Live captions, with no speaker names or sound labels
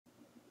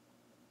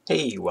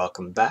Hey,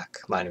 welcome back.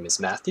 My name is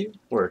Matthew.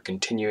 We're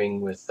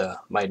continuing with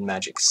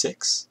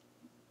MM6.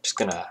 Just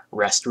gonna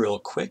rest real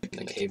quick in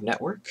the cave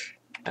network,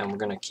 and we're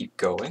gonna keep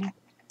going.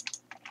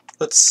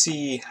 Let's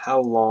see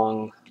how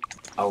long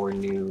our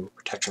new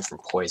protection from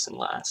poison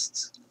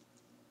lasts.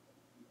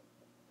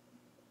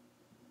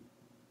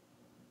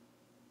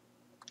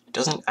 It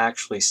doesn't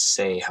actually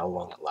say how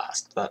long it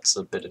lasts. That's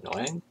a bit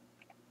annoying.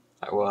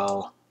 Alright,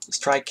 well, let's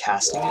try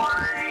casting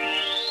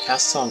it.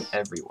 Casts on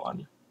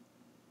everyone.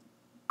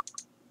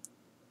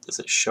 Does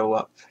it show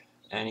up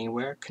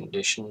anywhere?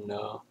 Condition,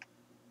 no.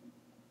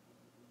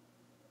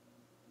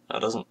 No, it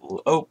doesn't.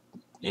 Oh,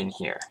 in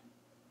here.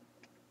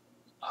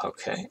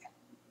 Okay.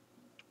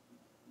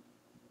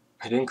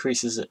 It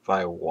increases it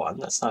by 1.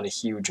 That's not a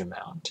huge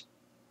amount.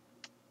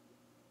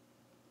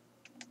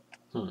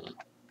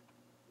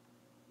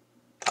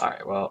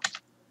 Alright, well,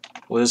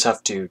 we'll just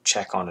have to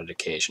check on it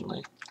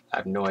occasionally. I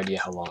have no idea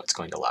how long it's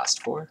going to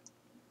last for.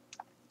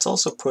 Let's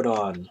also put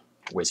on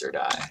Wizard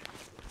Eye.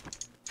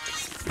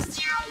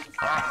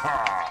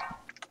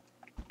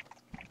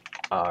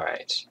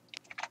 Alright.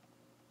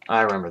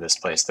 I remember this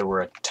place. There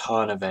were a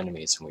ton of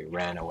enemies and we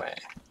ran away.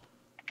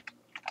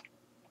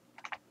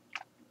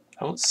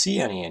 I don't see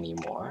any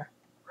anymore.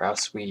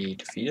 Perhaps we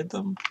defeated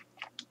them?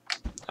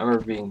 I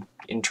remember being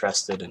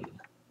interested in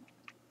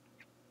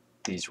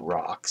these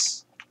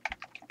rocks.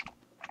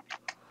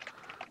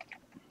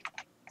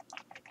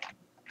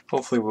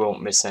 Hopefully we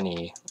won't miss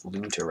any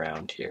loot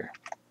around here.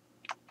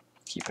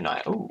 Keep an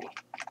eye. Ooh.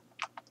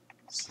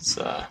 This is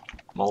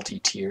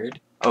multi-tiered.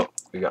 Oh,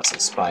 we got some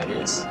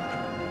spiders.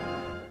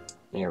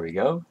 There we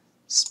go.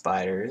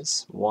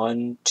 Spiders.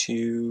 1,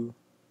 2,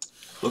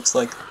 looks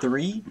like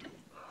 3.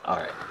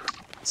 Alright.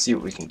 See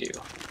what we can do.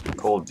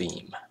 Cold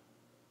beam.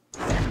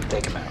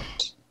 Take him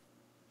out.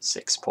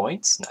 6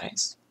 points.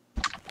 Nice.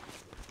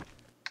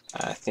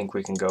 I think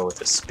we can go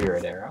with a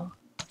spirit arrow.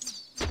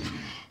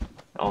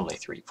 Only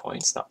 3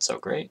 points. Not so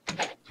great.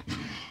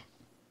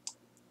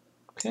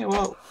 Okay,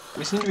 well,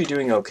 we seem to be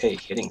doing okay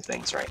hitting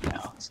things right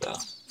now, so...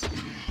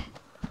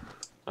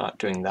 Not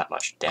doing that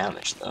much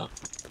damage, though.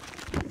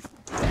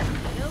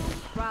 No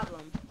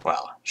problem.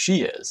 Well,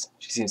 she is.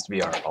 She seems to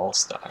be our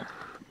all-star.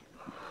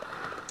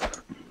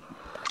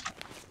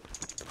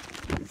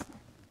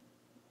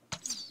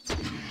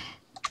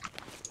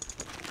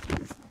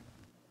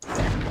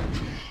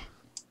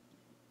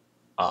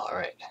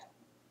 Alright.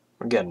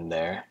 We're getting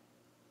there.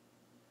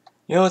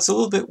 You know, it's a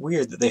little bit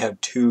weird that they have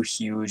 2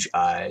 huge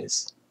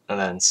eyes, and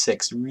then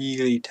 6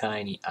 really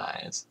tiny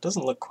eyes. It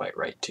doesn't look quite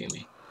right to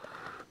me.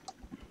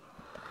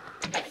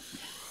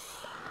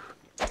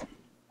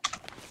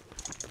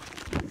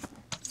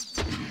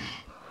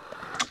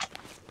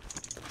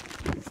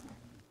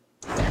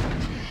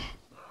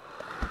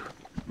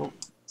 Oh,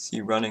 is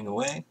he running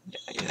away? Yeah,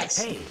 he is.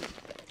 Hey.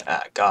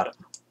 Ah, got him.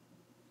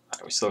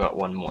 Alright, we still got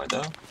one more,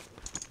 though.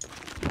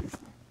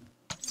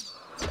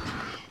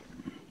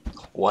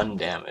 1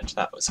 damage.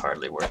 That was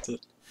hardly worth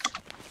it.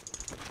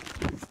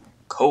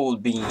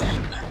 Cold beam.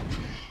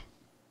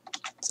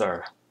 It's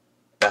our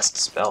best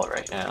spell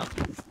right now.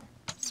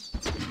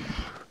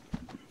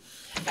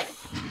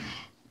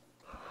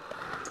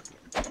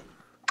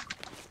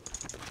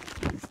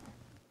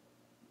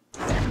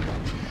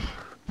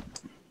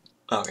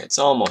 Okay, it's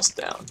almost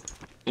down.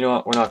 You know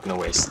what? We're not going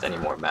to waste any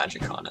more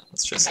magic on it.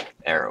 Let's just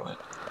arrow it.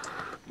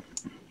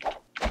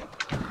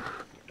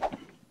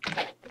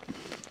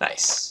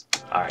 Nice.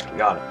 Alright, we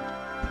got it.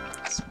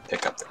 Let's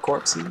pick up the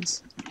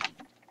corpses.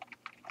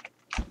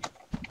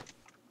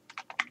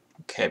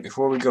 Okay,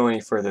 before we go any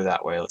further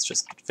that way, let's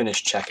just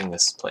finish checking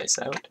this place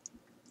out.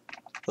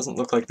 Doesn't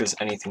look like there's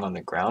anything on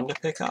the ground to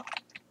pick up.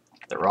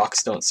 The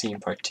rocks don't seem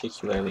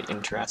particularly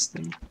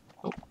interesting.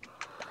 Oh.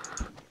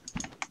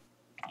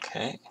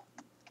 Okay.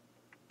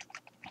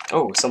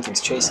 Oh,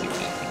 something's chasing me.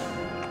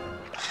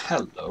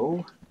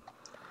 Hello.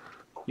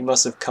 You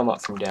must have come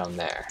up from down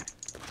there.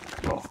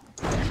 Well,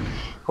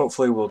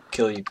 hopefully we'll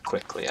kill you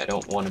quickly. I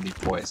don't want to be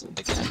poisoned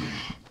again.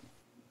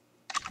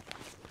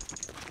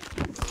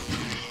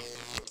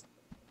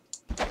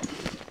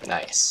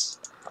 Nice.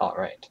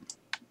 Alright.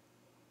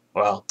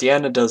 Well,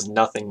 Deanna does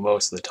nothing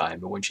most of the time,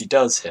 but when she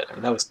does hit, I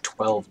mean, that was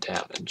 12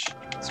 damage.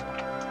 It's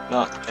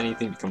not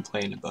anything to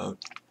complain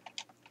about.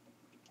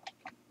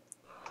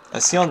 I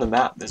see on the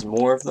map there's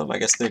more of them. I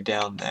guess they're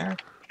down there.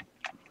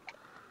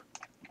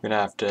 We're gonna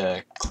have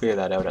to clear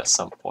that out at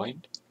some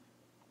point.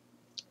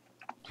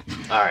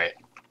 Alright.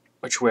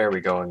 Which way are we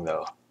going,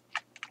 though?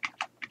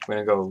 We're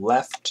gonna go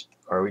left,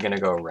 or are we gonna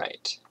go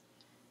right?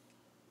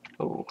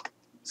 Oh,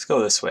 let's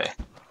go this way.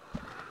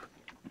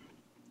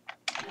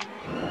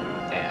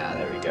 Yeah,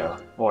 there we go.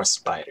 More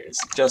spiders.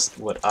 Just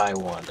what I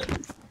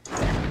wanted.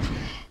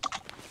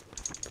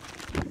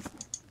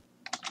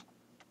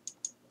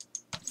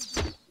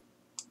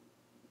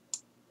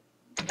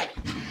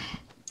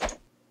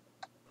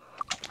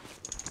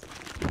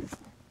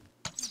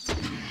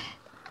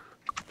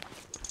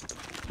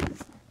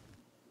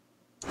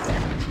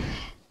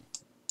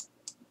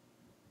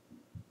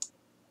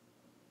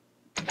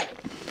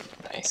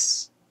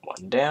 Nice.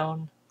 1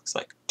 down. Looks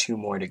like 2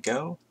 more to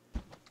go.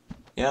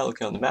 Yeah,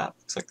 looking on the map,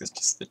 looks like there's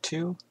just the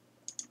two.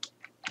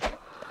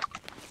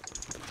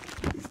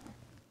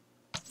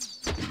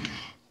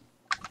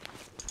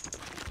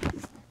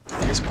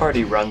 When this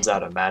party runs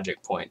out of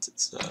magic points,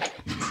 it's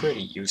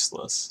pretty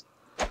useless.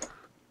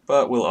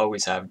 But we'll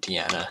always have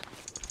Deanna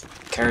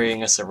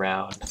carrying us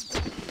around,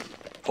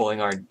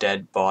 pulling our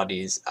dead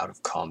bodies out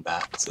of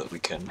combat so that we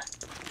can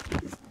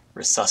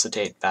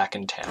resuscitate back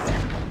in town.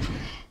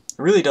 It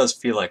really does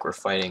feel like we're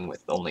fighting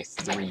with only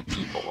 3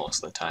 people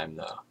most of the time,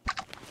 though.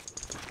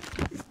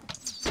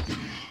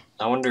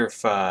 I wonder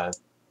if I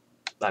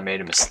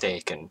made a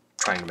mistake in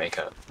trying to make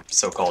a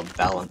so-called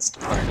balanced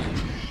party.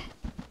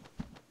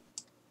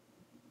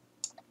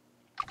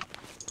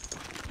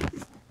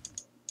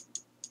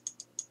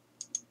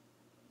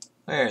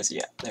 Where is he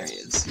at? There he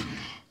is.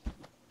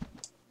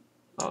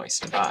 Oh, he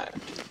survived.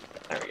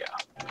 There we go.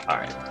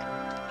 Alright.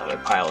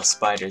 Another pile of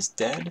spiders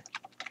dead.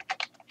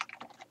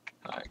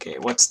 Okay,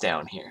 what's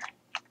down here?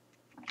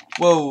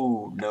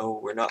 Whoa! No,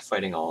 we're not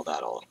fighting all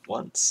that all at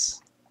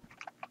once.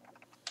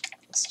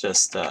 Let's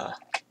just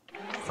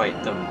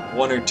fight them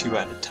 1 or 2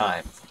 at a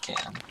time if we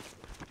can.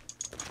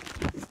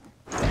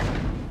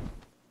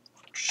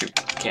 Shoot,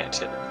 can't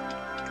hit it.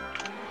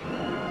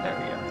 There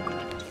we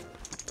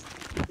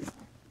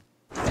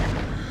go.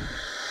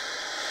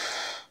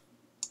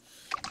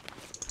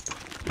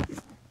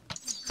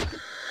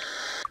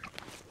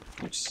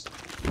 Oops.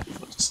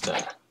 We'll just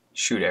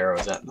shoot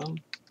arrows at them.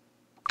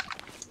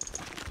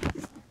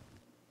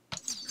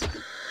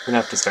 We're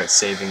gonna have to start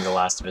saving the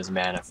last of his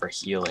mana for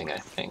healing, I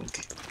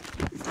think.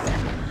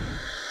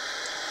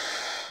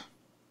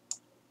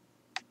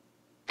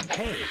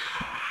 Hey!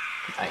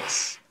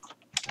 Nice.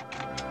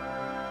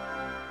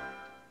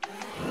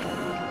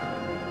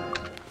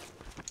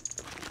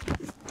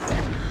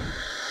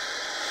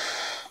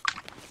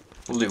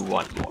 We'll do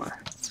 1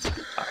 more.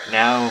 Alright,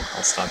 now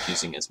I'll stop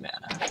using his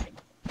mana.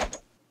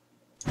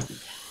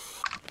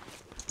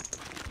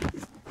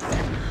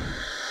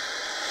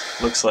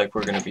 Looks like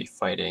we're gonna be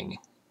fighting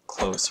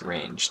close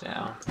range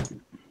now.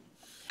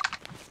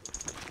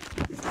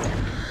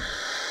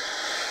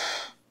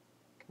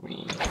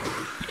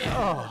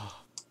 Yeah.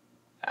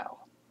 Ow.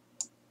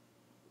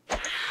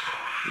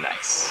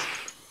 Nice.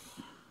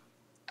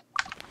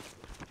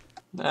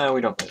 No,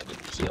 we don't really need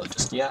to heal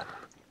just yet.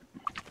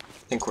 I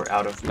think we're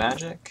out of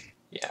magic.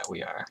 Yeah,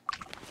 we are.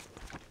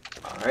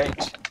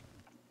 Alright.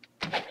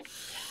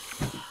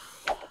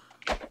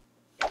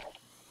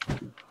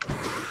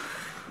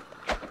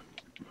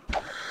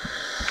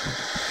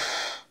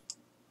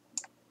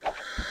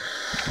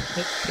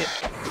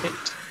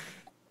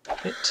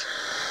 Hit.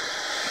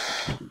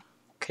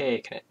 Okay,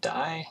 can it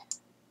die?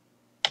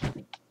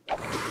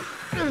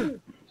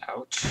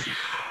 Ouch.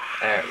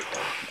 There we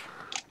go.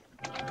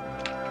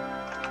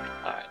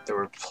 Alright, there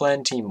were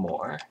plenty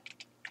more.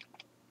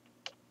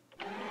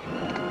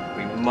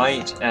 We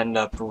might end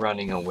up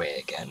running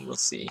away again, we'll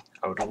see.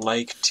 I would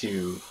like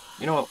to...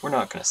 You know what, we're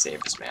not going to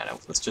save this mana.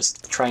 Let's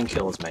just try and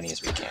kill as many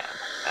as we can.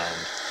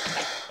 And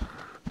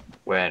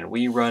when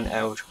we run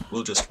out,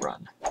 we'll just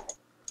run.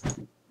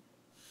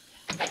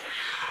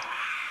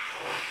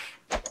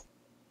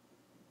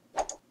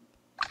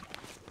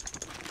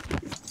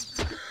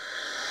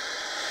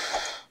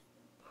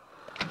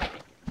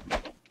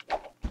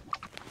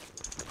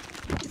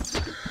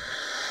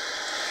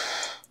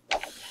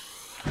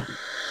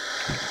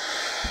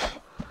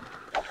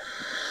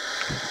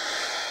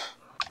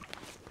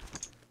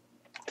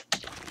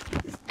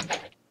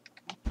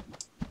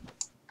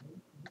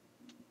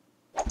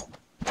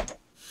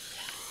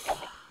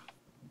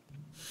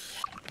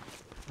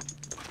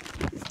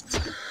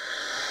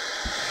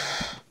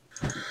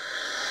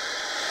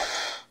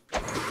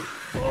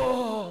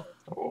 Oh,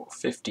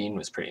 15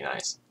 was pretty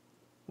nice.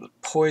 The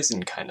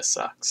poison kind of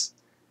sucks.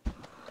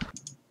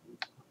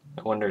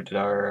 I wonder, did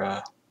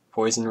our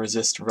poison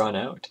resist run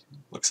out?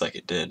 Looks like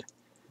it did.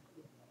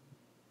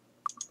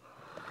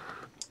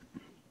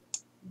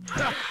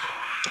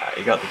 Alright,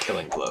 you got the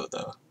killing blow,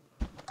 though.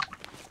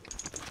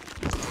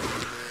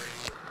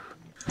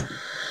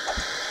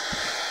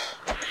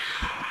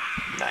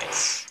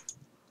 Nice.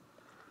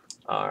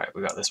 Alright,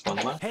 we got this one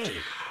left. Hey!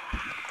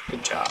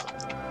 Good job.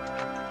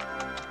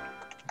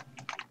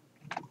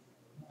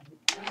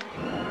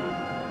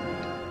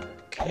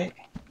 Okay.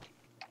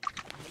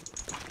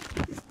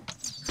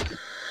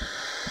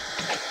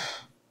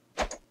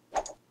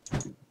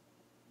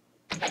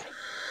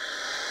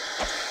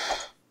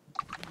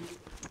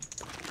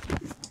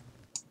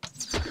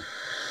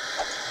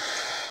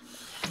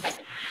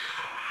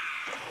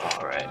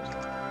 Alright.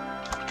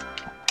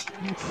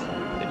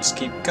 They just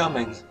keep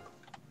coming.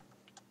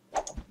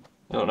 I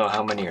don't know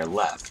how many are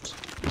left.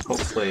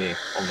 Hopefully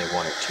only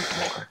 1 or 2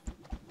 more.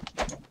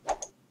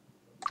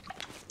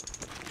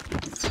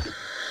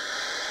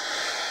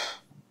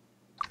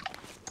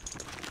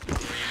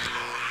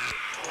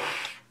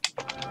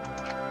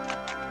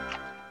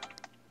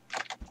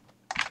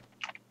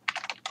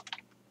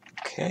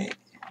 Okay.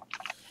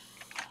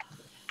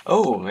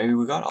 Oh, maybe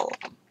we got all of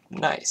them.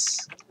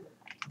 Nice.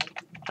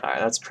 Alright,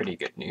 that's pretty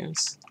good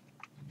news.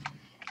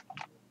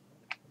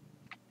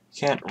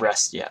 Can't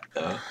rest yet,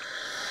 though.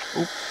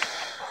 Oop.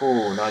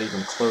 Oh, not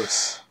even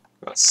close.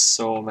 We've got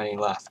so many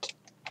left.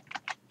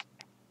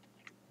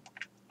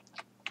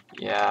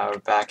 Yeah, we're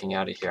backing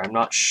out of here. I'm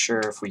not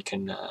sure if we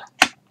can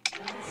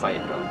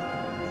fight them,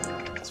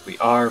 because we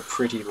are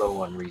pretty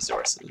low on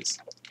resources.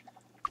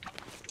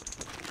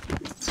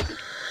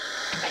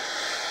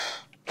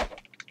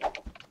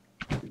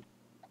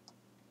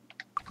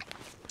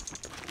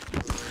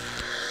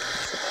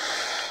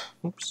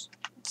 Oops.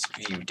 Let's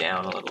view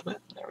down a little bit.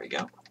 There we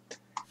go.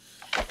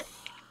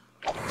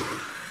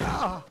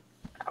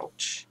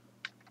 Ouch.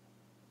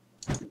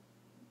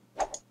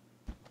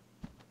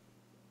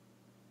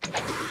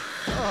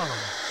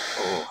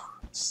 Oh,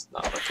 it's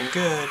not looking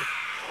good.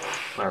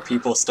 When our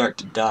people start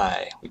to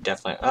die, we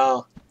definitely...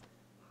 Well,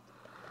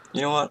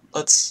 you know what?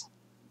 Let's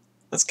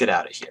get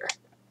out of here.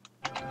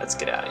 Let's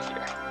get out of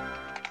here.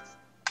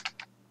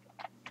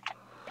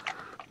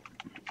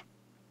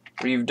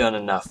 We've done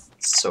enough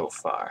so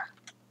far.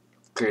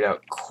 Cleared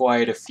out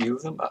quite a few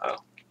of them. Uh-oh.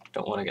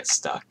 Don't want to get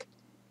stuck.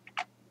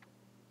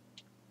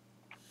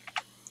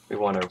 We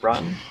want to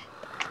run,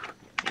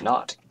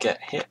 not get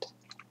hit,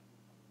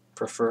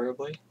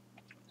 preferably.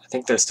 I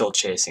think they're still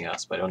chasing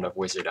us, but I don't have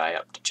Wizard Eye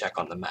up to check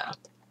on the map.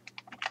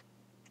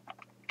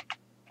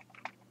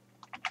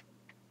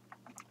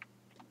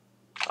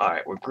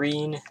 Alright, we're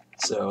green,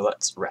 so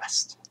let's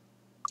rest.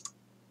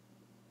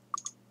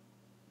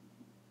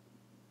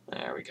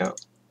 There we go.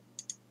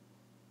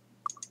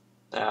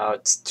 Now,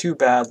 it's too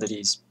bad that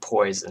he's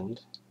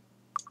poisoned,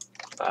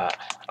 but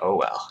oh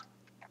well.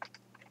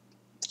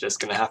 It's just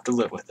gonna have to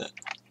live with it.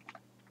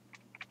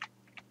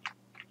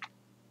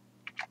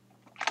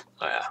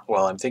 Oh yeah,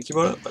 while I'm thinking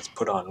about it, let's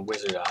put on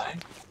Wizard Eye.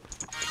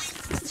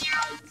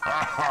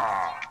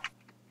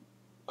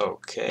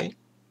 Okay.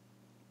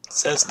 It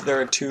says that there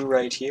are two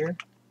right here.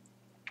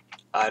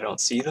 I don't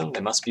see them,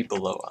 they must be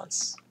below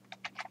us.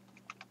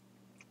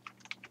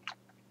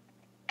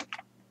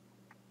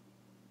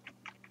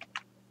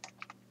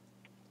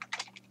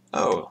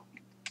 Oh,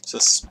 it's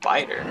a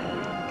spider.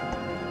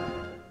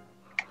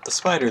 The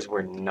spiders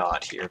were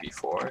not here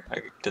before.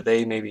 Did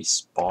they maybe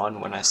spawn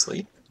when I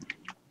sleep?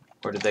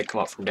 Or did they come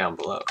up from down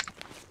below?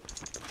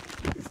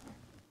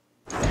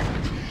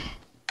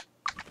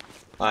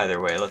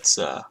 Either way, let's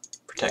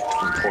protect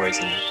from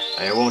poison.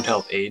 It won't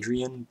help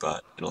Adrian,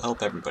 but it'll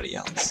help everybody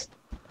else.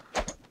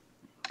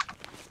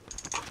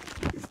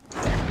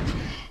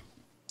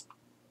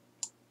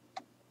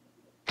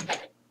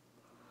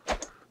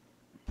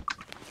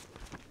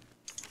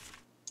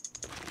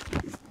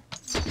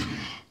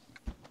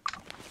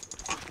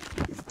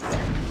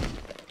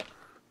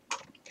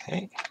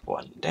 Okay,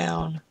 one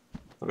down.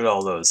 Look at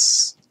all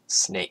those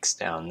snakes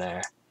down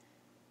there.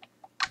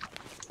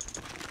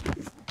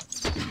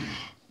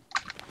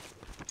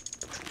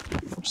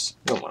 Oops,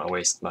 don't want to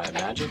waste my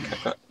magic.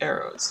 I've got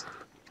arrows.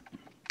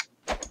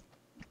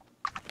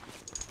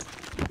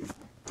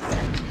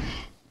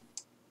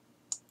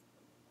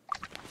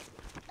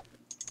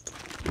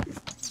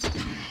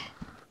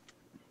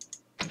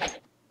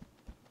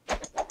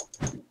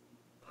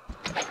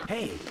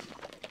 Hey.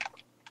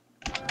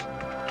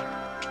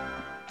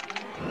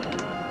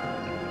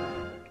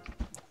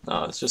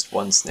 Oh, it's just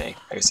one snake.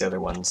 I guess the other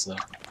ones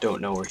don't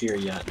know we're here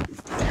yet.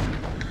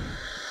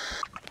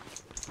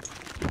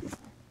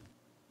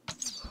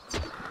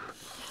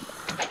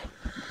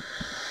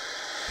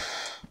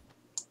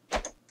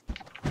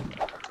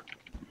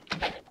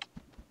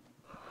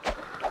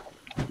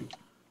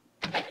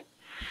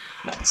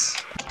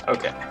 Nice.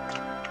 Okay.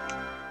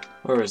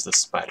 Where is the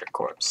spider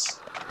corpse?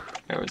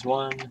 There was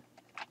one.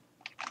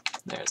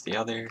 There's the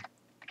other.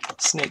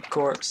 Snake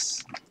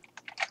corpse.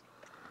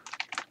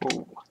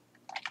 Ooh.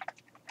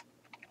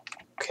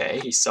 Okay,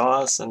 he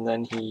saw us and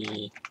then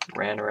he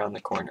ran around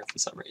the corner for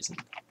some reason.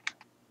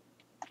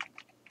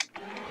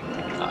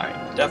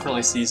 Alright,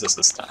 definitely sees us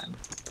this time.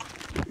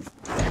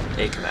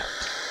 Take him out.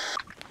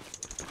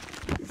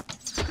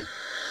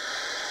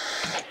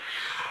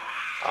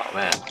 Oh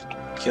man,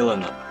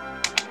 killing them.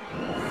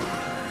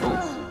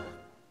 Ooh.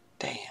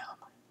 Damn.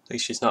 At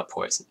least she's not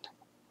poisoned.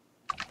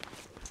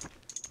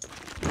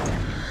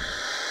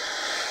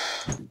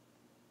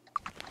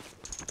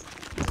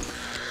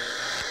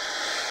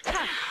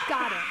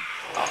 Got him.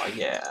 Oh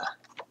yeah.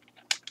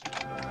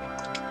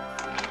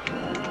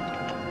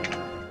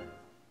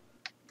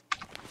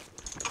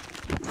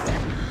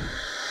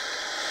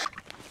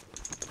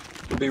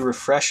 It'll be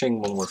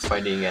refreshing when we're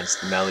fighting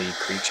against melee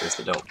creatures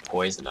that don't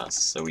poison us,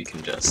 so we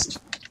can just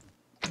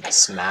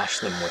smash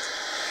them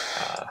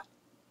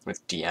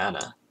with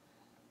Deanna.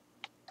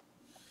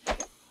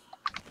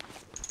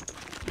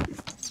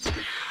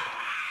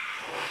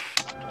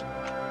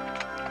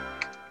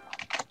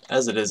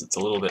 As it is, it's a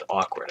little bit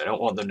awkward. I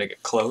don't want them to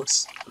get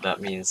close, but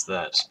that means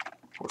that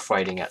we're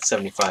fighting at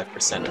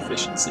 75%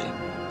 efficiency.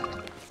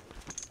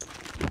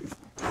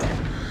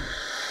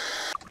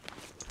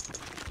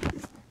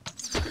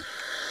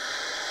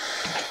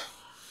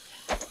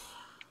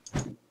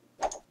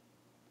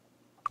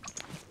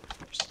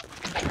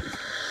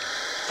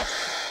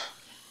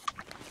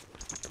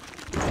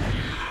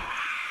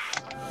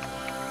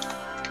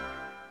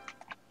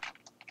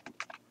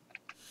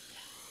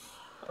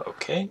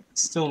 Okay,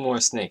 still more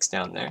snakes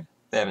down there.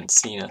 They haven't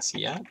seen us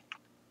yet.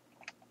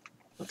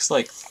 Looks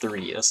like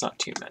 3, that's not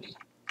too many.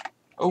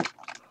 Oh!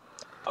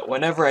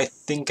 Whenever I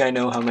think I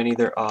know how many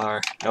there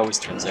are, it always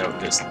turns out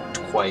there's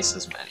twice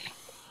as many.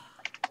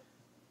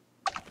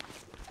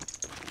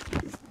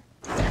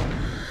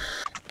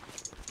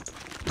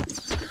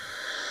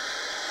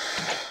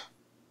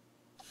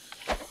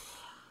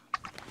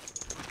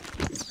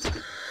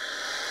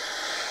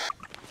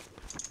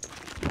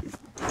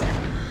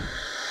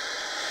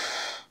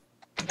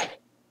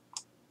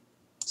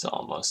 It's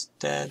almost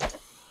dead.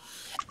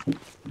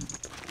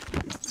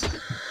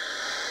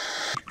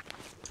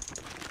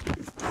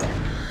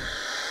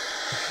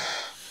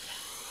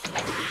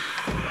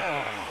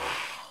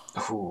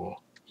 Ooh,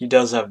 he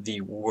does have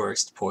the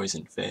worst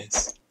poison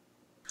face.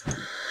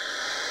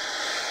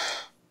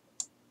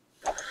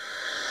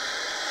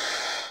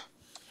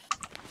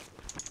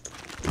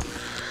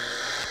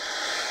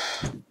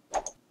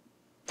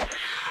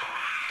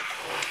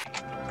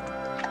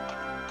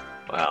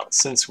 Well,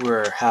 since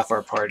we're half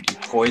our party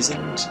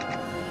poisoned,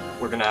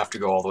 we're gonna have to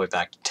go all the way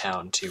back to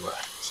town to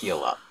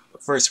heal up.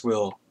 But first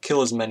we'll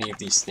kill as many of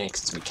these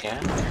snakes as we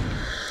can,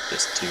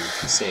 just to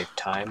save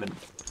time and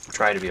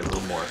try to be a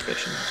little more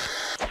efficient.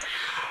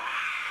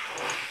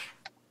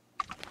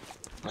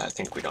 I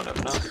think we don't have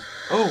enough.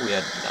 Oh, we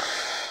had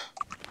enough.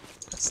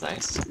 That's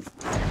nice.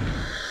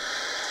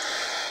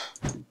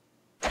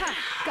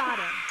 Got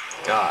him.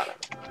 Got him.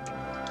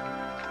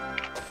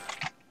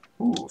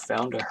 Ooh,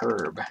 found a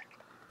herb.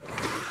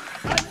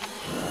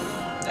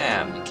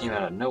 Damn, he came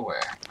out of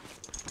nowhere.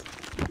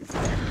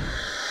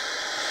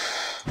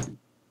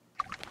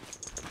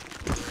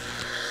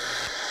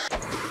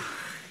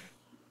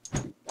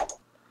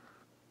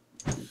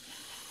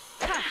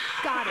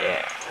 Got him.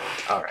 Yeah,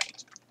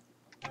 alright.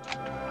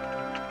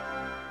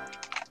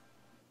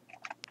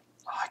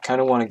 I kind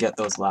of want to get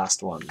those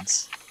last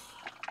ones.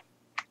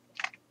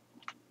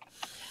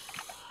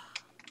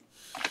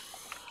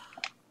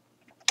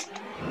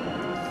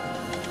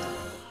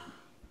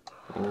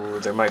 Ooh,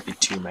 there might be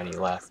too many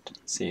left.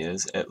 Let's see,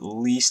 there's at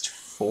least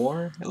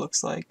 4, it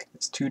looks like.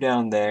 There's 2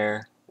 down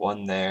there,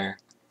 1 there.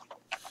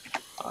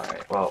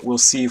 Alright, well, we'll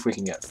see if we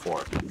can get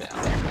 4 of them down.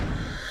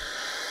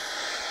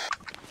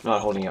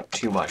 Not holding up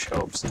too much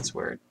hope since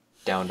we're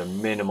down to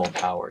minimal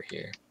power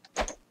here.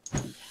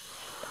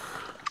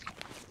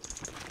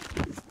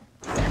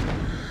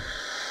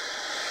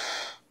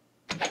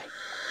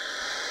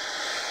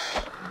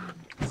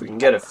 If we can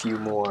get a few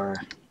more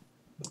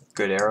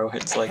good arrow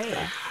hits like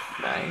that.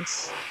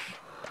 Nice.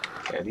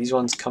 Okay, are these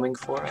ones coming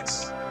for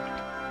us?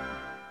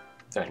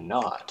 They're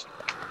not.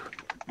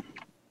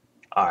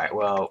 Alright,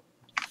 well,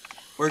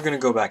 we're gonna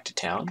go back to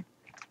town.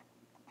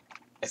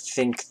 I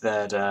think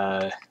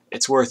that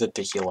it's worth it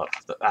to heal up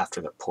after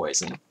the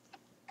poison.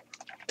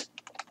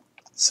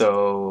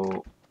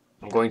 So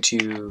I'm going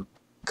to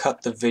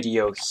cut the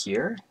video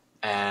here,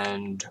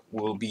 and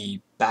we'll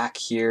be back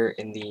here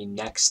in the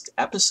next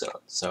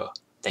episode. So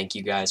thank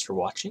you guys for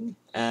watching,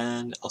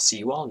 and I'll see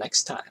you all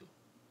next time.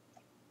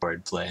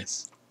 Word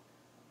place.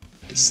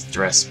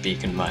 Stress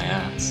beacon my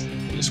ass.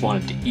 They just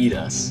wanted to eat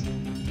us.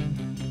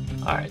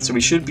 Alright, so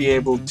we should be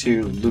able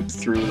to loop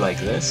through like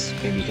this,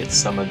 maybe hit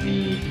some of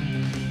the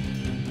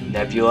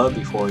nebula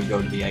before we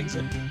go to the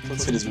exit.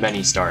 Let's hit as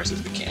many stars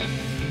as we can.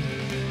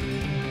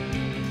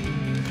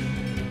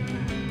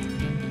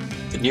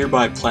 The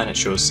nearby planet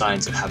shows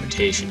signs of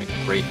habitation and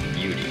great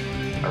beauty.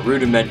 A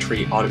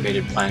rudimentary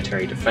automated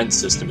planetary defense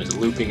system is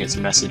looping its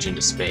message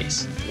into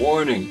space.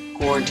 Warning!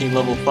 Quarantine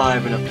level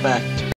 5 in effect!